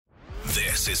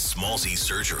This is Smallzy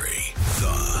Surgery,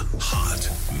 the Hot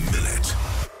Minute.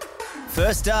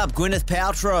 First up, Gwyneth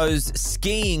Paltrow's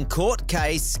skiing court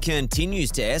case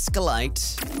continues to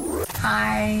escalate.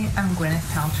 Hi, I'm Gwyneth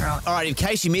Paltrow. All right, in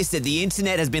case you missed it, the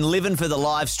internet has been living for the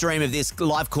live stream of this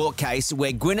live court case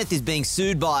where Gwyneth is being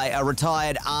sued by a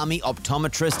retired army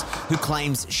optometrist who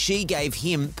claims she gave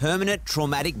him permanent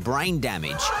traumatic brain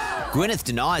damage. Gwyneth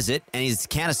denies it and is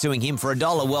countersuing him for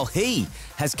 $1. Well, he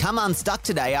has come unstuck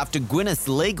today after Gwyneth's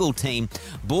legal team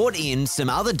brought in some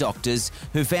other doctors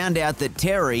who found out that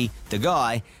Terry, the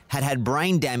guy, had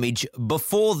brain damage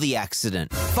before the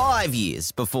accident, 5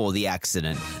 years before the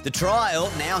accident. The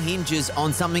trial now hinges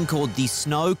on something called the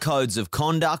Snow Codes of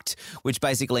Conduct, which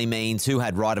basically means who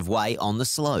had right-of-way on the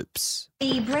slopes.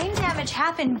 The brain damage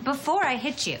happened before I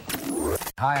hit you.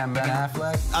 Hi, I'm Ben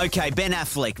Affleck. Okay, Ben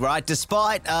Affleck, right?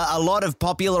 Despite a lot of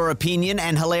popular opinion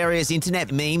and hilarious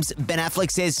internet memes, Ben Affleck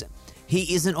says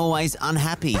he isn't always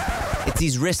unhappy. It's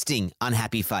his resting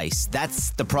unhappy face.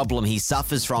 That's the problem he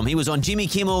suffers from. He was on Jimmy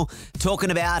Kimmel talking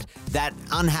about that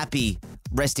unhappy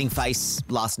resting face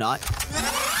last night.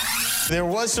 There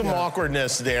was some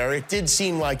awkwardness there. It did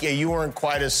seem like you weren't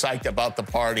quite as psyched about the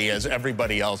party as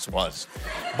everybody else was.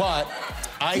 But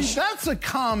that's a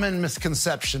common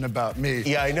misconception about me.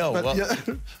 Yeah, I know. But, well,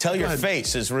 tell your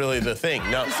face is really the thing.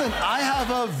 No. Listen, I have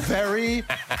a very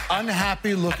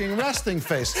unhappy-looking resting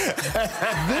face.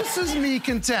 This is me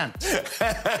content.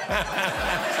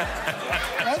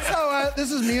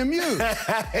 This is me amused.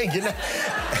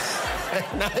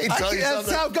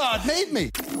 That's how God made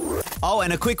me. Oh,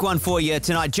 and a quick one for you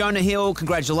tonight. Jonah Hill,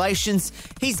 congratulations.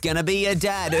 He's going to be a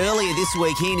dad. Earlier this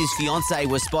week, he and his fiancée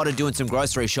were spotted doing some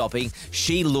grocery shopping.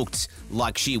 She looked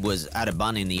like she was at a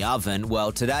bun in the oven.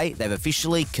 Well, today, they've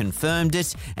officially confirmed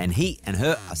it, and he and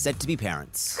her are set to be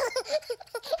parents.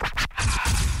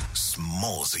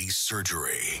 Smallzy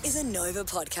Surgery is a Nova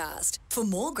podcast. For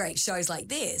more great shows like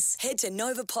this, head to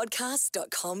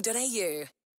novapodcast.com.au.